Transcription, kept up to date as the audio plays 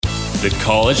The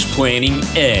College Planning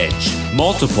Edge.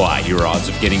 Multiply your odds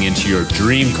of getting into your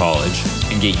dream college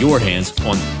and get your hands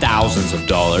on thousands of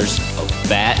dollars of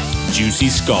fat, juicy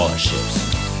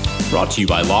scholarships. Brought to you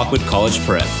by Lockwood College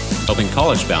Prep, helping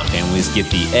college-bound families get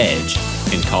the edge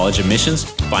in college admissions,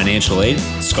 financial aid,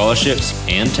 scholarships,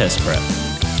 and test prep.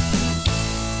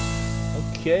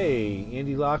 Okay,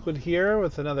 Andy Lockwood here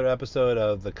with another episode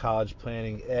of the College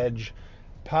Planning Edge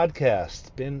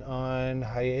podcast. Been on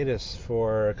hiatus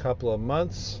for a couple of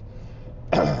months,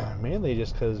 mainly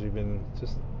just because we've been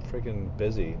just freaking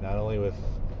busy, not only with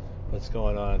what's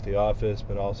going on at the office,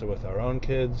 but also with our own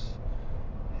kids.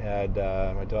 Had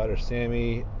my daughter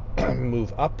Sammy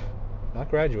move up, not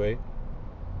graduate,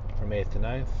 from 8th to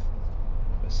 9th.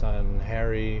 My son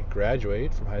Harry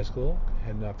graduate from high school,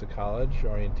 heading off to college,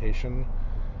 orientation,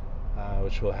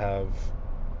 which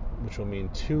will mean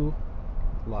 2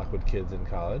 Lockwood kids in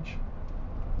college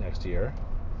next year.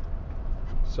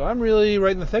 So I'm really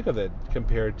right in the thick of it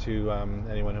compared to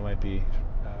anyone who might be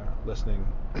listening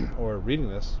or reading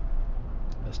this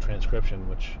transcription,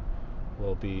 which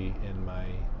will be in my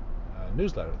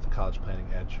newsletter, the College Planning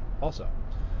Edge, also.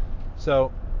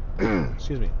 So,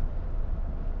 excuse me.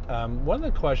 One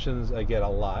of the questions I get a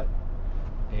lot,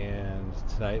 and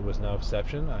tonight was no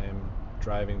exception. I am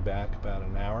driving back about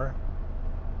an hour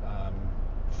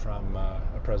from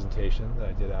a presentation that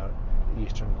I did out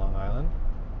eastern Long Island,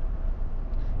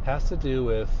 has to do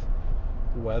with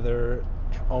whether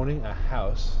owning a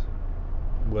house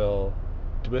will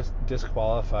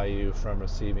disqualify you from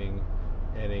receiving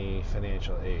any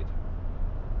financial aid.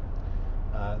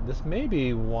 This may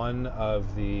be one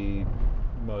of the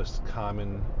most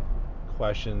common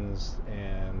questions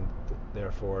and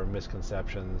therefore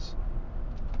misconceptions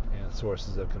and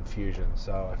sources of confusion.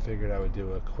 So I figured I would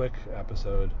do a quick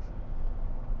episode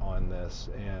on this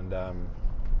and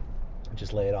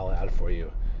just lay it all out for you.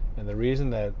 And the reason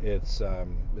that it's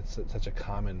such a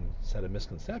common set of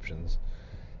misconceptions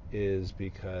is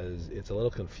because it's a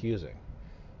little confusing.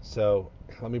 So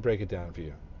let me break it down for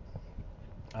you.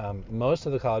 Most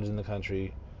of the colleges in the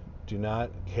country do not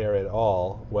care at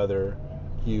all whether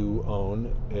you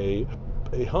own a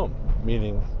home,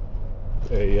 meaning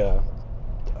a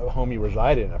home you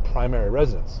reside in, a primary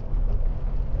residence.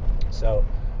 So,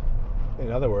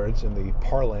 in other words, in the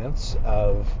parlance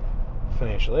of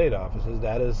financial aid offices,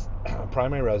 that is,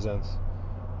 primary residence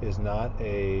is not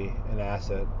an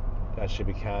asset that should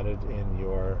be counted in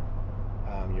your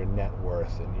net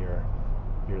worth and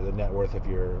the net worth of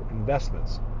your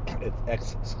investments.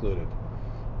 It's excluded.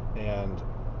 And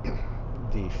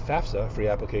the FAFSA, Free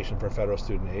Application for Federal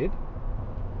Student Aid,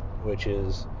 which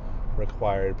is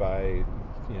required by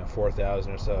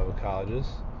 4,000 or so colleges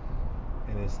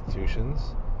and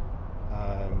institutions,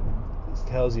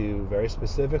 tells you very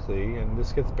specifically, and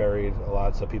this gets buried a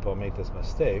lot, so people make this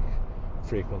mistake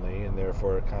frequently and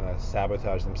therefore kind of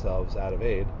sabotage themselves out of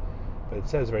aid. But it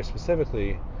says very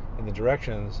specifically in the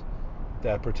directions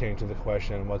that pertain to the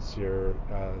question, what's your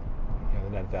the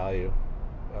net value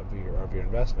of your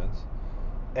investments?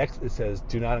 It says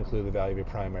do not include the value of your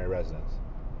primary residence.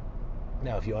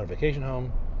 Now, if you own a vacation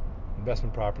home,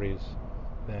 investment properties,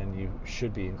 then you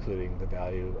should be including the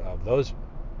value of those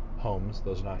homes.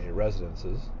 Those are not your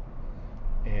residences.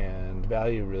 And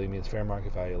value really means fair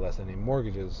market value less any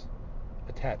mortgages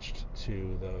attached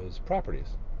to those properties.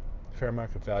 Fair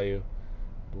market value,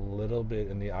 a little bit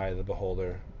in the eye of the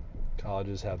beholder.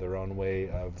 Colleges have their own way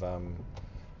of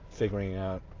figuring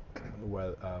out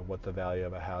what the value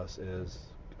of a house is,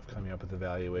 coming up with the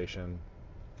valuation.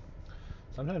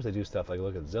 Sometimes they do stuff like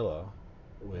look at Zillow,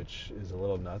 which is a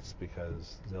little nuts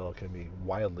because Zillow can be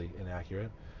wildly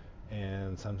inaccurate.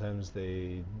 And sometimes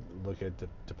they look at the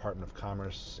Department of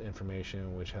Commerce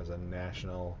information, which has a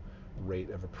national rate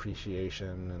of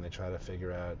appreciation, and they try to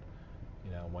figure out,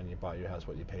 when you bought your house,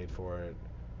 what you paid for it,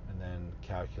 and then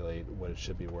calculate what it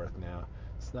should be worth now.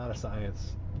 It's not a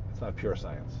science. It's not pure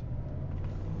science.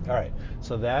 All right,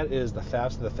 so that is the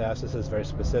FAFSA. The FAFSA says very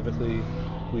specifically,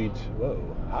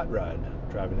 hot rod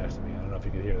driving next to me. I don't know if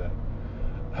you could hear that.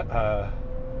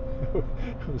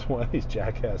 It was one of these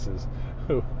jackasses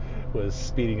who was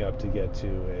speeding up to get to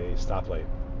a stoplight.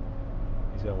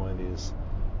 He's got one of these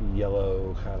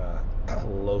yellow kind of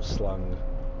low-slung,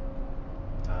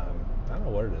 I don't know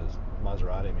what it is,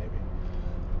 Maserati maybe.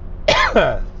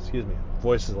 Excuse me,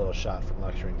 voice is a little shot from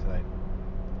lecturing tonight.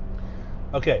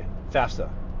 Okay, FAFSA.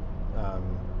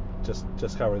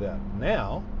 Just covered that.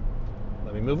 Now,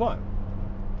 let me move on.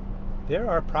 There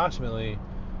are approximately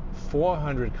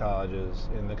 400 colleges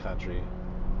in the country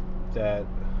that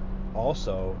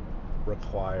also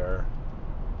require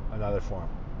another form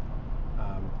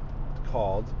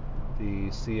called the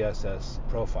CSS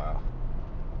profile.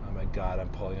 Oh my God, I'm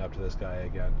pulling up to this guy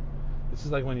again. This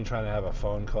is like when you're trying to have a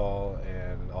phone call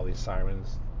and all these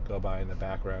sirens go by in the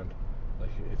background,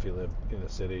 like if you live in a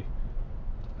city,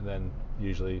 and then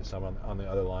usually someone on the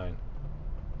other line,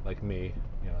 like me,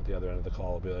 at the other end of the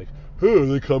call will be like, "Hey, are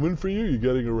they coming for you? You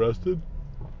getting arrested?"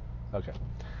 Okay.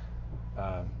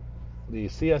 The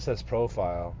CSS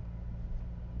profile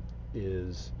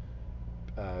is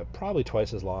probably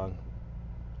twice as long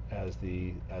as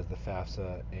the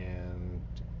FAFSA, and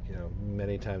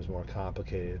many times more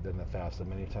complicated than the FAFSA,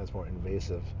 many times more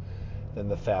invasive than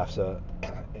the FAFSA,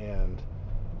 and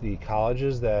the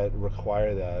colleges that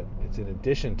require that, it's in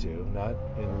addition to, not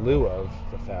in lieu of,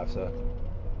 the FAFSA.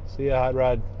 See ya, Hot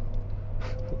Rod.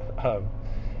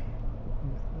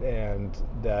 And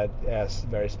that asks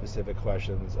very specific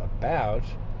questions about,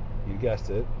 you guessed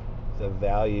it, the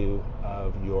value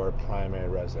of your primary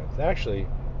residence. Actually,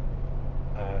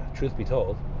 truth be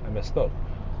told, I misspoke.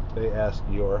 They ask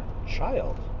your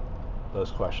child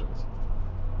those questions.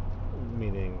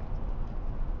 Meaning,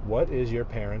 what is your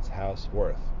parents' house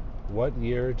worth? What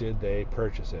year did they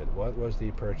purchase it? What was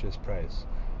the purchase price?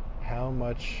 How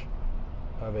much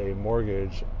of a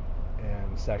mortgage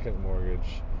and second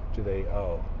mortgage do they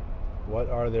owe? What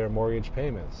are their mortgage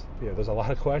payments? There's a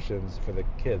lot of questions for the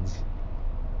kids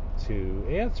to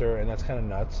answer, and that's kind of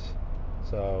nuts.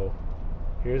 So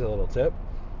here's a little tip.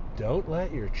 Don't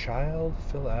let your child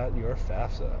fill out your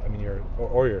FAFSA.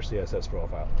 Or your CSS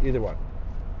profile. Either one.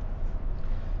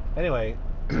 Anyway,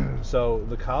 so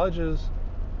the colleges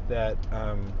that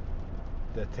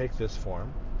take this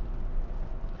form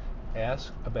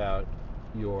ask about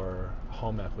your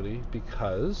home equity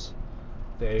because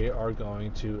they are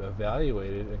going to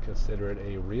evaluate it and consider it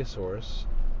a resource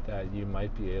that you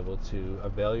might be able to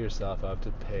avail yourself of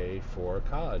to pay for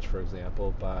college, for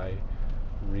example, by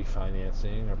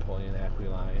refinancing or pulling an equity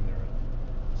line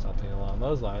or something along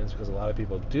those lines, because a lot of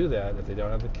people do that if they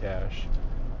don't have the cash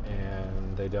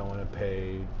and they don't want to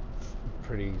pay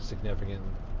pretty significant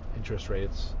interest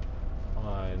rates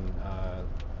on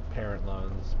parent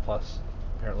loans, plus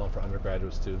parent loan for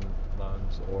undergraduate student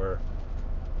loans, or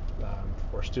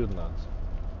student loans.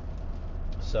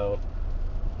 So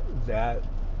that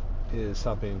is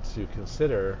something to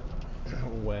consider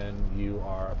when you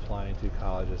are applying to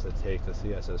colleges that take the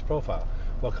CSS profile.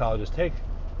 Well, colleges take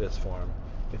this form.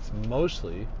 It's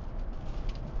mostly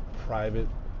private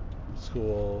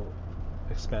school,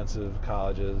 expensive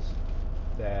colleges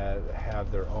that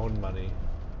have their own money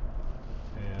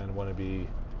and want to be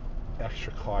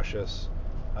extra cautious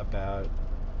about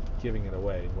giving it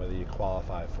away, whether you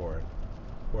qualify for it.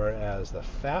 Whereas the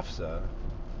FAFSA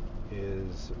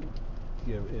is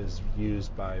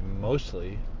used by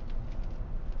mostly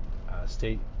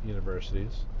state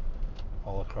universities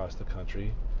all across the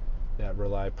country that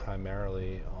rely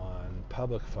primarily on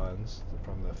public funds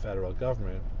from the federal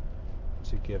government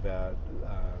to give out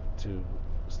to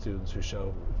students who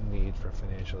show need for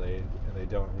financial aid, and they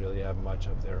don't really have much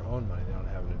of their own money. They don't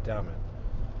have an endowment.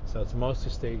 So it's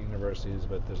mostly state universities,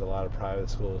 but there's a lot of private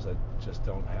schools that just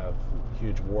don't have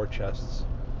huge war chests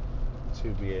to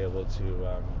be able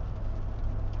to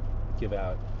give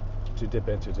out, to dip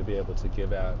into, to be able to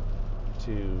give out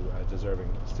to deserving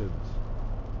students.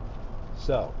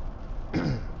 So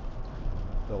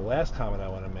the last comment I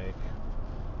want to make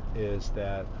is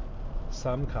that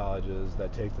some colleges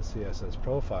that take the CSS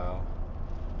profile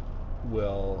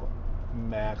will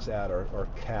max out or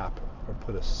cap or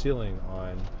put a ceiling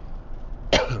on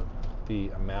the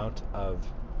amount of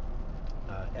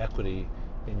equity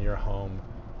in your home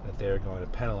that they're going to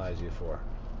penalize you for.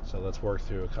 So let's work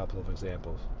through a couple of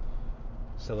examples.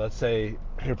 So let's say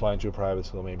you're applying to a private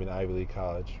school, maybe an Ivy League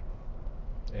college,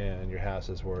 and your house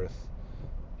is worth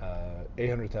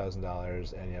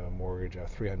 $800,000 and you have a mortgage of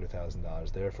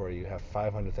 $300,000. Therefore, you have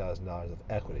 $500,000 of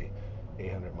equity,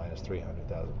 800 minus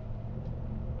 300,000.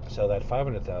 So that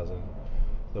 500,000,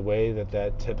 the way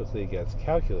that typically gets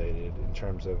calculated in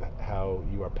terms of how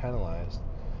you are penalized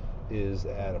is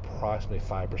at approximately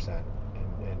 5%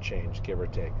 and change, give or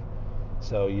take.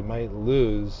 So you might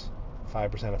lose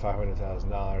 5% of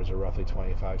 $500,000, or roughly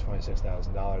 $25,000,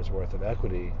 $26,000 worth of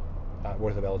equity,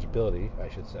 worth of eligibility, I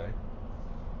should say,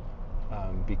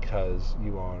 because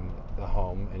you own the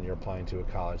home and you're applying to a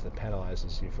college that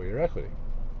penalizes you for your equity.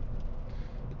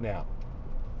 Now,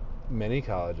 many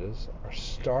colleges are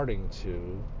starting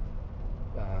to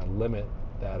limit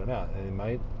that amount, and they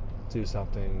might do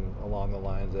something along the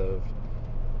lines of,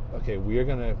 okay, we are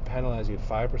going to penalize you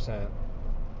 5%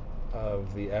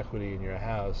 of the equity in your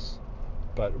house,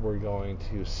 but we're going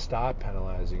to stop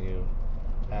penalizing you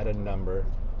at a number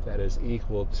that is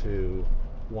equal to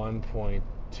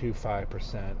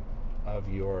 1.25%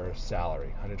 of your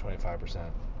salary,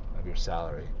 125% of your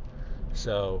salary.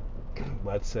 So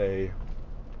let's say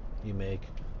you make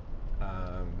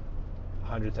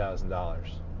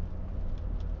 $100,000,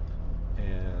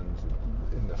 and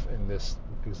in this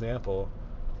example,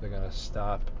 they're going to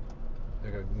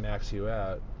max you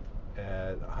out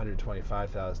at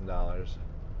 $125,000,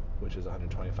 which is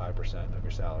 125% of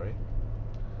your salary,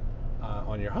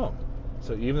 on your home.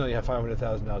 So even though you have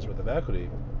 $500,000 worth of equity,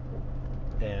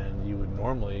 and you would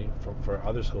normally, for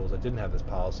other schools that didn't have this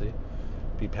policy,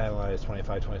 be penalized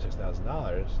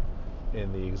 $26,000,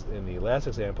 in the last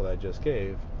example that I just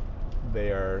gave,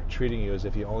 they are treating you as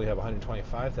if you only have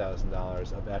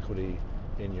 $125,000 of equity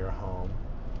in your home,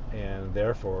 and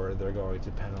therefore they're going to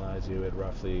penalize you at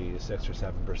roughly 6 or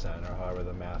 7%, or however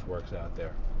the math works out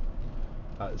there,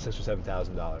 $6,000 or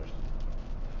 $7,000.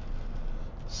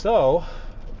 So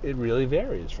it really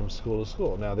varies from school to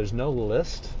school. Now, there's no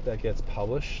list that gets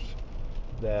published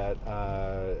that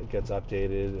gets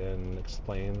updated and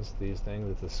explains these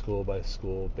things. It's a school by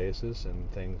school basis,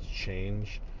 and things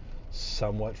change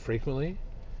somewhat frequently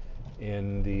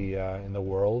in the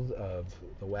world of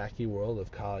the wacky world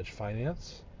of college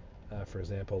finance. For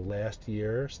example, last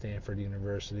year, Stanford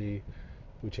University,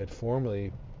 which had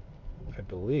formerly, I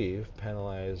believe,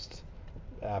 penalized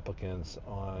applicants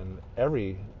on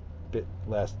every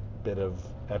last bit of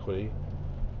equity,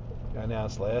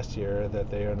 announced last year that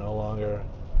they are no longer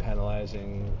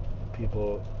penalizing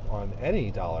people on any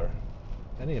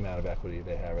amount of equity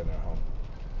they have in their home.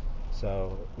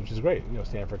 So, which is great.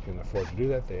 Stanford can afford to do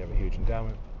that. They have a huge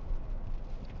endowment.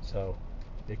 So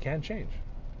it can change,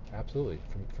 absolutely,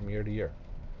 from year to year.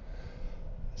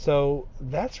 So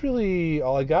that's really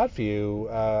all I got for you.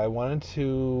 I wanted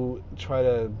to try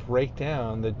to break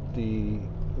down the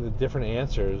different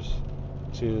answers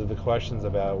to the questions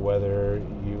about whether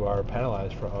you are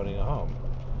penalized for owning a home.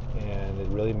 And it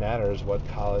really matters what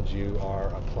college you are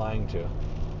applying to.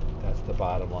 That's the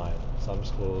bottom line. Some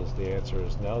schools, the answer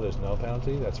is no, there's no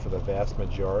penalty. That's for the vast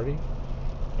majority.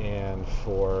 And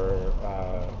for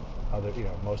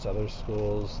most other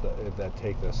schools that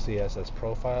take the CSS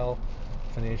profile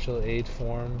financial aid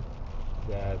form,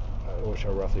 which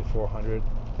are roughly 400,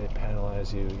 they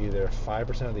penalize you either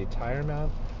 5% of the entire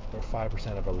amount or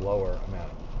 5% of a lower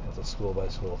amount. It's a school by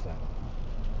school thing.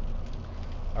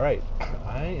 All right,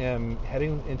 I am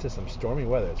heading into some stormy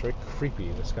weather. It's very creepy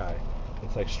in the sky.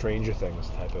 It's like Stranger Things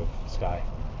type of sky.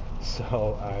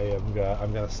 So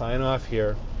I'm going to sign off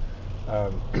here.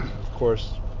 Of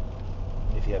course,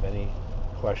 if you have any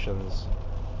questions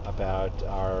about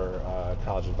our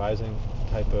college advising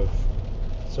type of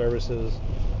services,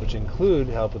 which include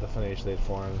help with the financial aid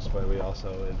forms, but we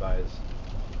also advise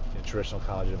traditional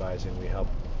college advising. We help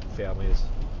families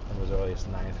from as early as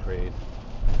 9th grade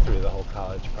through the whole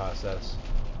college process.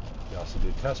 We also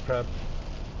do test prep,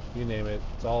 you name it.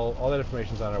 It's all that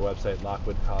information is on our website,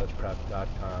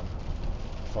 lockwoodcollegeprep.com.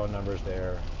 Phone number's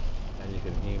there, and you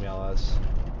can email us.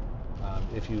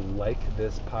 If you like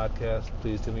this podcast,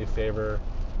 please do me a favor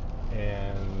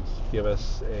and give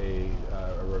us a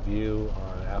review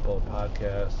on Apple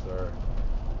Podcasts or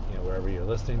wherever you're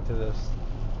listening to this.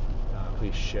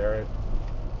 Please share it.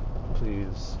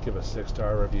 Please give a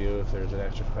 6-star review if there's an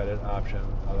extra credit option.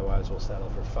 Otherwise, we'll settle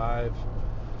for 5.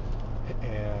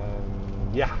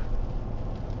 And yeah,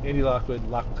 Andy Lockwood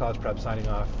College Prep signing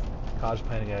off. College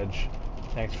Planning Edge.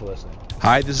 Thanks for listening.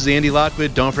 Hi, this is Andy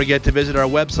Lockwood. Don't forget to visit our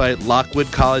website,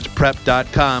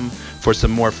 lockwoodcollegeprep.com, for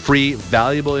some more free,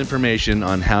 valuable information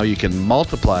on how you can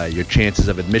multiply your chances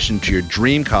of admission to your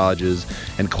dream colleges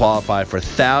and qualify for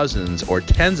thousands or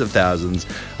tens of thousands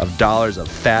of dollars of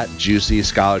fat, juicy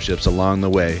scholarships along the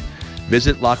way.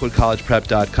 Visit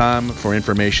lockwoodcollegeprep.com for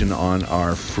information on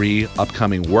our free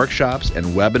upcoming workshops and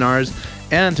webinars,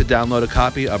 and to download a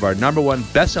copy of our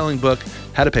 #1 best-selling book,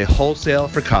 How to Pay Wholesale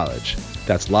for College.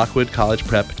 That's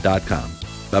lockwoodcollegeprep.com.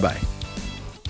 Bye-bye.